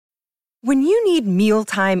When you need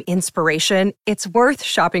mealtime inspiration, it's worth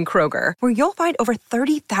shopping Kroger, where you'll find over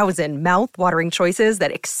 30,000 mouth-watering choices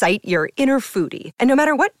that excite your inner foodie. And no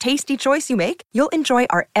matter what tasty choice you make, you'll enjoy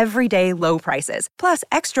our everyday low prices, plus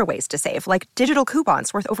extra ways to save, like digital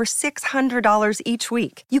coupons worth over $600 each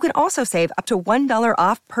week. You can also save up to $1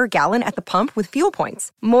 off per gallon at the pump with fuel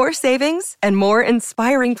points. More savings and more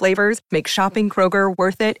inspiring flavors make shopping Kroger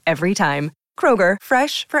worth it every time. Kroger,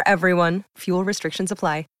 fresh for everyone. Fuel restrictions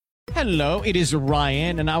apply. Hello, it is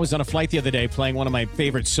Ryan, and I was on a flight the other day playing one of my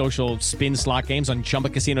favorite social spin slot games on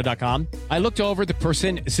ChumbaCasino.com. I looked over at the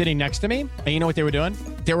person sitting next to me, and you know what they were doing?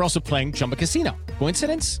 They were also playing Chumba Casino.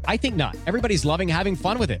 Coincidence? I think not. Everybody's loving having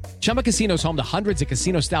fun with it. Chumba Casino is home to hundreds of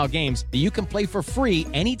casino-style games that you can play for free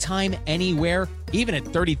anytime, anywhere, even at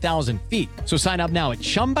 30,000 feet. So sign up now at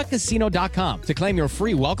ChumbaCasino.com to claim your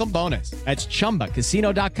free welcome bonus. That's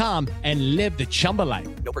ChumbaCasino.com and live the Chumba life.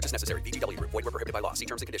 No purchase necessary. VGW. Void where prohibited by law. See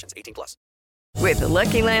terms and conditions. 18 plus. With the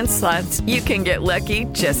Lucky Land Slots, you can get lucky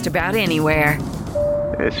just about anywhere.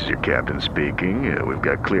 This is your captain speaking. We've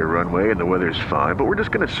got clear runway and the weather's fine, but we're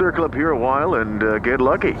just going to circle up here a while and get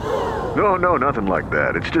lucky. No, nothing like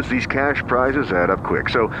that. It's just these cash prizes add up quick.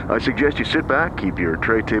 So I suggest you sit back, keep your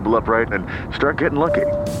tray table upright, and start getting lucky.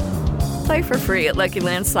 Play for free at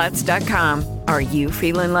LuckyLandSlots.com. Are you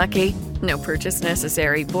feeling lucky? No purchase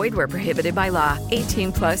necessary. Void where prohibited by law.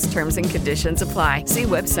 18 plus terms and conditions apply. See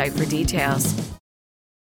website for details.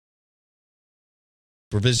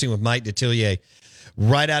 We're visiting with Mike Detillier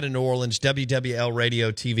right out of New Orleans, WWL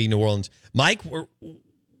Radio TV New Orleans. Mike,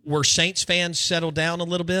 were Saints fans settled down a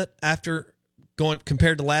little bit after going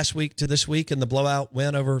compared to last week to this week and the blowout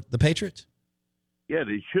win over the Patriots? Yeah,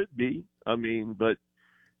 they should be. I mean, but,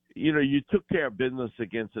 you know, you took care of business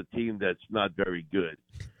against a team that's not very good.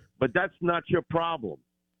 But that's not your problem,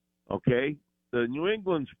 okay? The New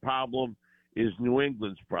England's problem is New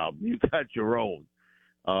England's problem. You got your own.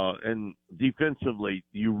 And defensively,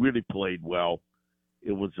 you really played well.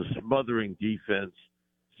 It was a smothering defense,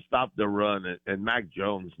 stopped the run, and Mac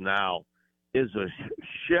Jones now is a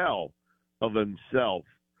shell of himself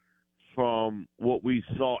from what we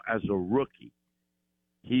saw as a rookie.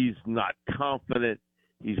 He's not confident.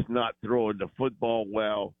 He's not throwing the football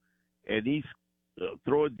well, and he's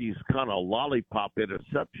throwing these kind of lollipop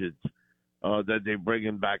interceptions that they bring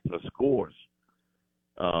him back for scores.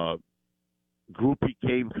 Groupie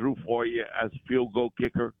came through for you as field goal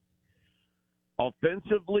kicker.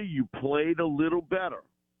 Offensively, you played a little better,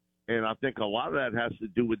 and I think a lot of that has to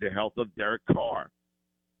do with the health of Derek Carr.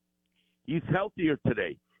 He's healthier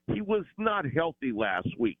today. He was not healthy last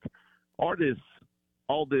week. All this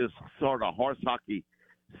sort of horse hockey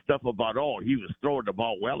stuff about, he was throwing the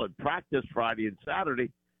ball well in practice Friday and Saturday.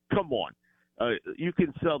 Come on. You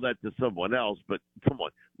can sell that to someone else, but come on.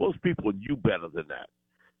 Most people knew better than that.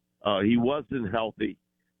 He wasn't healthy.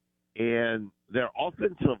 And their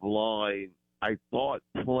offensive line, I thought,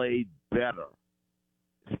 played better,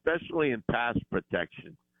 especially in pass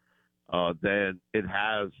protection, than it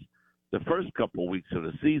has the first couple weeks of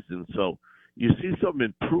the season. So you see some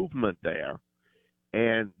improvement there.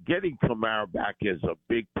 And getting Kamara back is a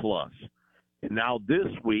big plus. And now this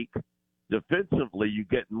week, defensively, you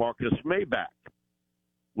get Marcus May back,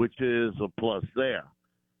 which is a plus there.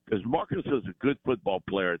 Because Marcus is a good football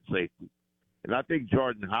player at safety. And I think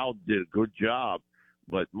Jordan Howard did a good job.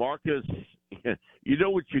 But Marcus, you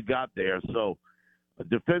know what you got there. So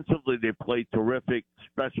defensively, they played terrific.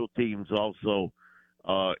 Special teams also.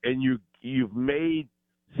 And you've made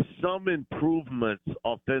some improvements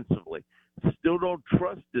offensively. Still don't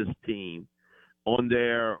trust this team on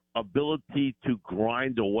their ability to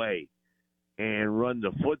grind away and run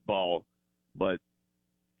the football. But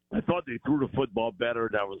I thought they threw the football better.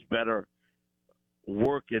 That was better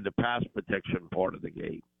work in the pass protection part of the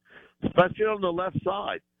game, especially on the left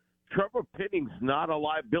side. Trevor Penning's not a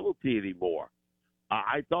liability anymore.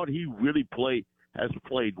 I thought he really has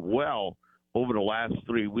played well over the last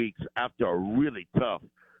 3 weeks after a really tough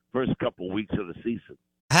first couple of weeks of the season.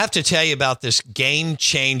 I have to tell you about this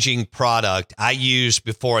game-changing product I use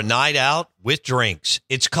before a night out with drinks.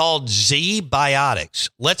 It's called Z-Biotics.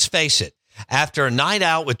 Let's face it, after a night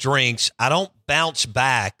out with drinks, I don't bounce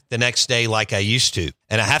back the next day like I used to,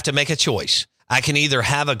 and I have to make a choice. I can either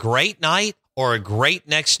have a great night or a great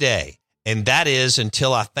next day, and that is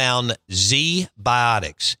until I found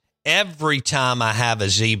Z-Biotics. Every time I have a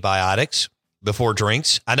Z-Biotics before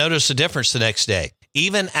drinks, I notice a difference the next day.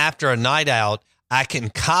 Even after a night out, I can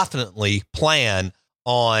confidently plan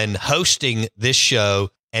on hosting this show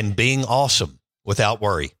and being awesome without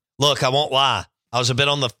worry. Look, I won't lie. I was a bit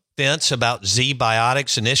on the fence about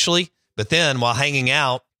Z-Biotics initially, but then while hanging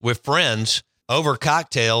out with friends over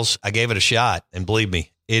cocktails, I gave it a shot. And believe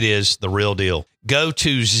me, it is the real deal. Go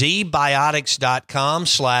to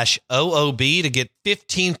zbiotics.com/OOB to get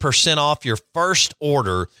 15% off your first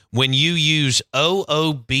order when you use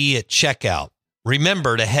OOB at checkout.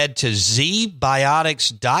 Remember to head to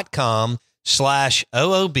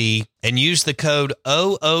zbiotics.com/OOB and use the code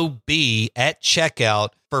OOB at checkout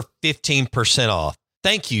for 15% off.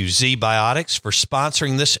 Thank you, Z-Biotics, for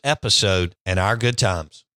sponsoring this episode and our good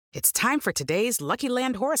times. It's time for today's Lucky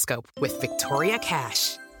Land horoscope with Victoria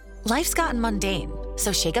Cash. Life's gotten mundane,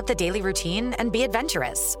 so shake up the daily routine and be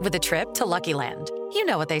adventurous with a trip to Lucky Land. You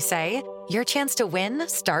know what they say, your chance to win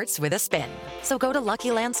starts with a spin. So go to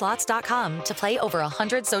LuckyLandSlots.com to play over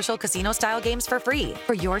 100 social casino-style games for free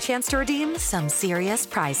for your chance to redeem some serious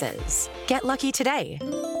prizes. Get lucky today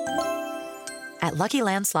at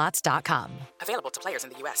LuckyLandSlots.com. Available to players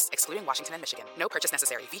in the U.S., excluding Washington and Michigan. No purchase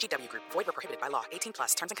necessary. VGW Group. Void where prohibited by law.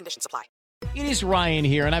 18+. Terms and conditions apply. It is Ryan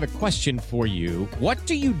here, and I have a question for you. What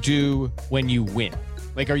do you do when you win?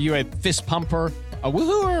 Like, are you a fist pumper, a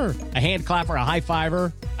woohooer, a hand clapper, a high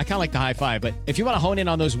fiver? I kind of like the high five, but if you want to hone in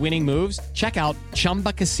on those winning moves, check out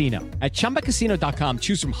Chumba Casino. At ChumbaCasino.com,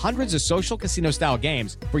 choose from hundreds of social casino-style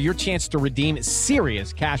games for your chance to redeem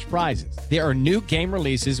serious cash prizes. There are new game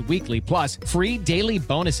releases weekly, plus free daily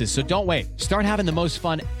bonuses, so don't wait. Start having the most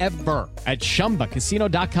fun ever at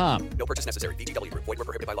ChumbaCasino.com. No purchase necessary. VGW Group. Void where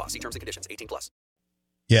prohibited by law. See terms and conditions. 18+.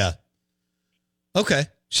 Yeah. Okay.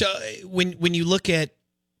 So when you look at,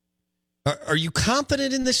 are you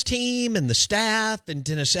confident in this team and the staff and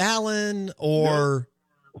Dennis Allen, or?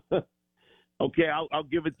 No. Okay, I'll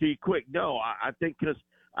give it to you quick. No, I think because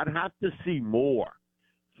I'd have to see more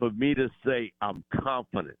for me to say I'm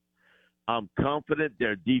confident. I'm confident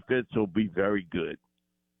their defense will be very good.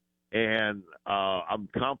 And I'm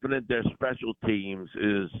confident their special teams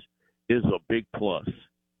is a big plus.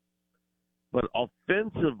 But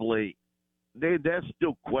offensively, there's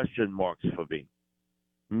still question marks for me.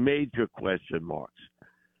 Major question marks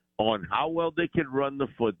on how well they can run the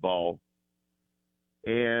football.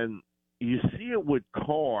 And you see it with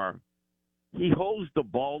Carr. He holds the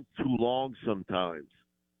ball too long sometimes.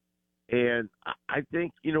 And I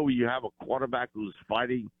think, you have a quarterback who's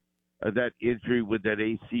fighting that injury with that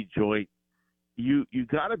AC joint. You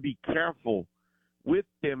got to be careful with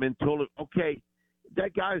him until, okay,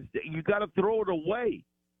 you got to throw it away.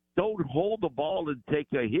 Don't hold the ball and take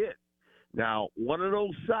a hit. Now, one of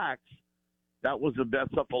those sacks, that was a mess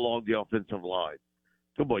up along the offensive line.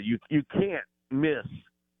 Come on, you can't miss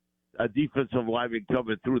a defensive lineman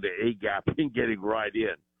coming through the A-gap and getting right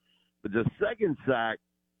in. But the second sack,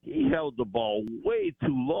 he held the ball way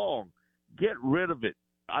too long. Get rid of it.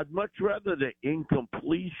 I'd much rather the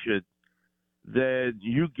incompletion than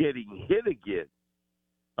you getting hit again.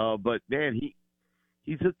 But, man,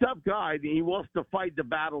 he's a tough guy. He wants to fight the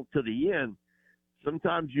battle to the end.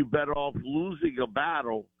 Sometimes you're better off losing a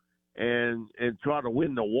battle and try to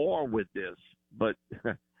win the war with this. But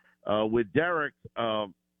with Derek, I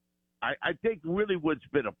think really what's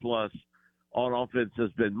been a plus on offense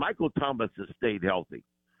has been Michael Thomas has stayed healthy.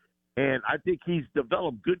 And I think he's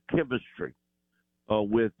developed good chemistry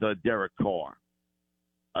with Derek Carr.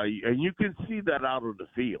 And you can see that out on the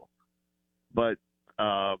field. But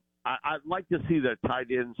I'd like to see their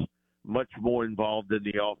tight ends much more involved in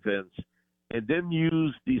the offense. And then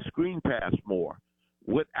use the screen pass more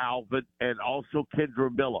with Alvin and also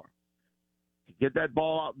Kendra Miller. Get that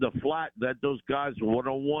ball out in the flat, let those guys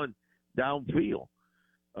one-on-one downfield.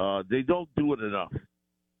 They don't do it enough.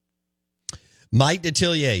 Mike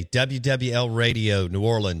Detillier, WWL Radio, New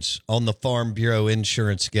Orleans, on the Farm Bureau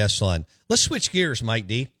Insurance guest line. Let's switch gears, Mike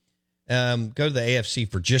D. Go to the AFC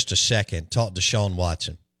for just a second. Talk to Deshaun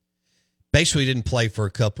Watson. Basically didn't play for a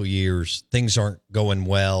couple years. Things aren't going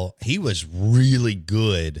well. He was really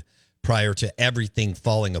good prior to everything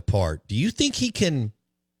falling apart. Do you think he can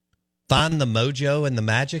find the mojo and the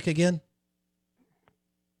magic again?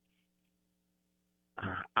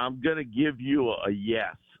 I'm going to give you a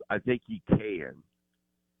yes. I think he can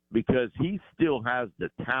because he still has the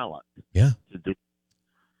talent to do.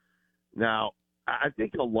 Now, I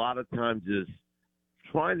think a lot of times is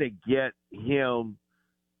trying to get him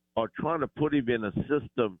or trying to put him in a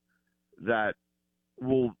system that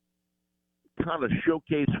will kind of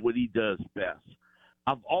showcase what he does best.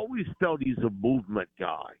 I've always felt he's a movement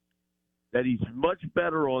guy, that he's much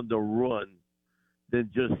better on the run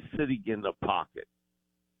than just sitting in the pocket.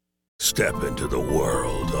 Step into the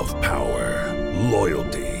world of power,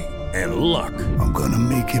 loyalty, and luck. I'm gonna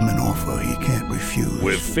make him an offer he can't refuse.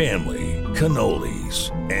 With family,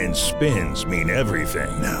 cannolis, and spins mean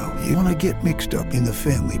everything. Now, you wanna get mixed up in the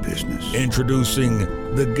family business. Introducing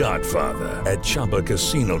The Godfather at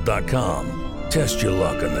ChumbaCasino.com. Test your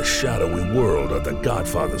luck in the shadowy world of The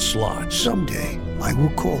Godfather slot. Someday, I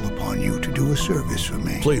will call upon you to do a service for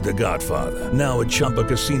me. Play The Godfather now at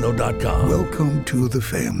ChumbaCasino.com. Welcome to the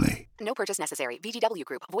family. No purchase necessary. VGW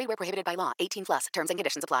Group. Void where prohibited by law. 18 plus. Terms and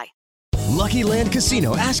conditions apply. Lucky Land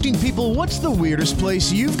Casino, asking people, what's the weirdest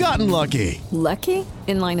place you've gotten lucky? Lucky?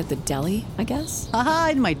 In line at the deli, I guess? Aha,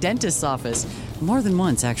 in my dentist's office. More than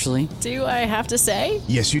once, actually. Do I have to say?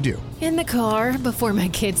 Yes, you do. In the car before my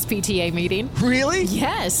kids' PTA meeting. Really?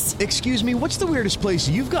 Yes. Excuse me, what's the weirdest place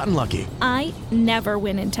you've gotten lucky? I never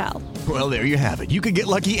win and tell. Well, there you have it. You can get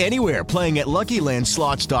lucky anywhere, playing at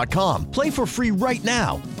LuckyLandSlots.com. Play for free right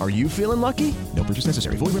now. Are you feeling lucky? No purchase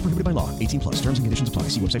necessary. Void where prohibited by law. 18 plus. Terms and conditions apply.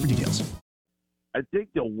 See website for details. I think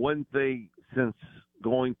the one thing since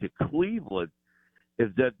going to Cleveland is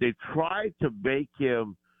that they tried to make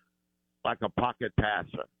him like a pocket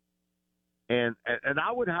passer. And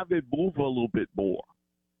I would have him move a little bit more.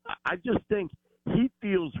 I just think he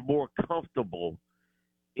feels more comfortable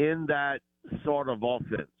in that sort of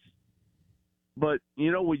offense. But,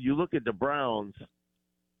 you know, when you look at the Browns,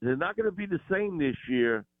 they're not going to be the same this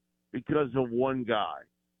year because of one guy.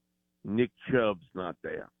 Nick Chubb's not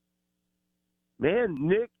there. Man,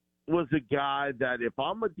 Nick was a guy that if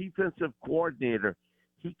I'm a defensive coordinator,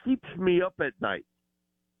 he keeps me up at night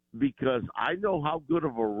because I know how good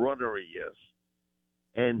of a runner he is.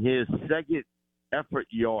 And his second effort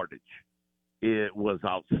yardage, it was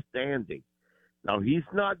outstanding. Now, he's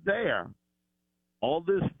not there. All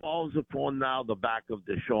this falls upon now the back of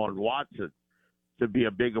Deshaun Watson to be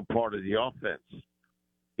a bigger part of the offense.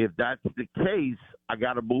 If that's the case, I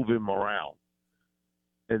got to move him around.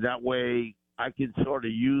 And that way I can sort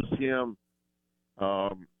of use him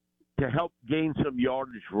to help gain some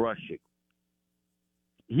yardage rushing.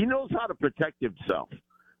 He knows how to protect himself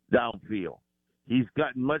downfield. He's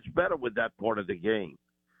gotten much better with that part of the game.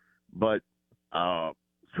 But trying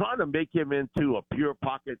to make him into a pure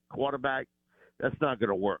pocket quarterback, that's not going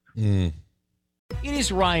to work. It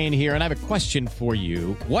is Ryan here, and I have a question for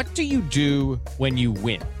you. What do you do when you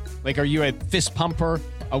win? Like, are you a fist pumper,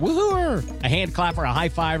 a woohooer, a hand clapper, a high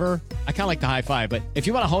fiver? I kind of like the high five, but if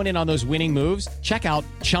you want to hone in on those winning moves, check out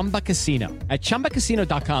Chumba Casino. At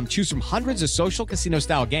ChumbaCasino.com, choose from hundreds of social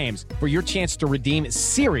casino-style games for your chance to redeem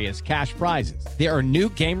serious cash prizes. There are new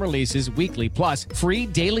game releases weekly, plus free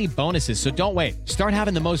daily bonuses. So don't wait. Start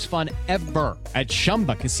having the most fun ever at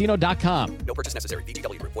ChumbaCasino.com. No purchase necessary.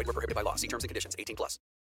 VGW Group. Void where prohibited by law. See terms and conditions. 18 plus.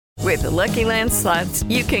 With the Lucky Land Slots,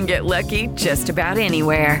 you can get lucky just about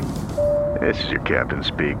anywhere. This is your captain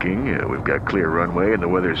speaking. We've got clear runway and the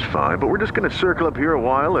weather's fine, but we're just going to circle up here a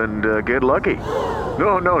while and get lucky.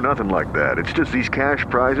 No, nothing like that. It's just these cash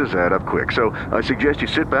prizes add up quick. So I suggest you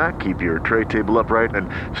sit back, keep your tray table upright, and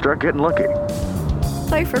start getting lucky.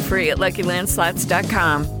 Play for free at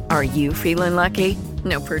LuckyLandSlots.com. Are you feeling lucky?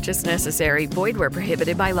 No purchase necessary. Void where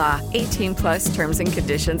prohibited by law. 18 plus terms and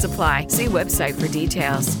conditions apply. See website for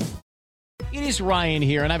details. It is Ryan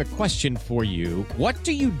here, and I have a question for you. What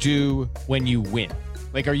do you do when you win?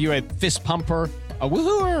 Like, are you a fist pumper, a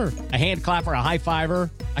woohooer, a hand clapper, a high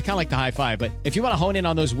fiver? I kind of like the high five, but if you want to hone in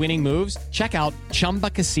on those winning moves, check out Chumba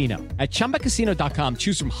Casino. At ChumbaCasino.com,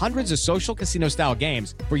 choose from hundreds of social casino-style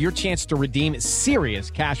games for your chance to redeem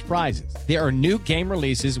serious cash prizes. There are new game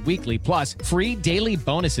releases weekly, plus free daily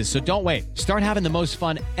bonuses. So don't wait. Start having the most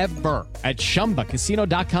fun ever at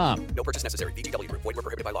ChumbaCasino.com. No purchase necessary. VGW Group. Void where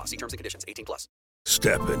prohibited by law. See terms and conditions. 18 plus.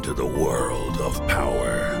 Step into the world of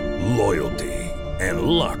power, loyalty, and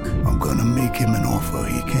luck. I'm gonna make him an offer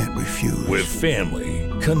he can't refuse. With family,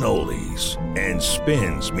 cannolis, and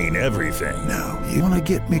spins mean everything. Now, you wanna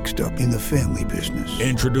get mixed up in the family business.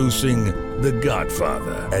 Introducing The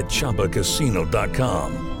Godfather at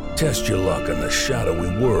ChumbaCasino.com. Test your luck in the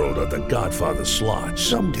shadowy world of The Godfather slot.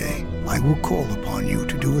 Someday, I will call upon you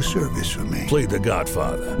to do a service for me. Play The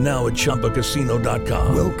Godfather now at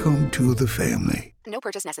ChumbaCasino.com. Welcome to the family. No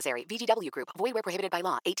purchase necessary. VGW Group. Void where prohibited by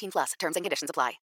law. 18 plus. Terms and conditions apply.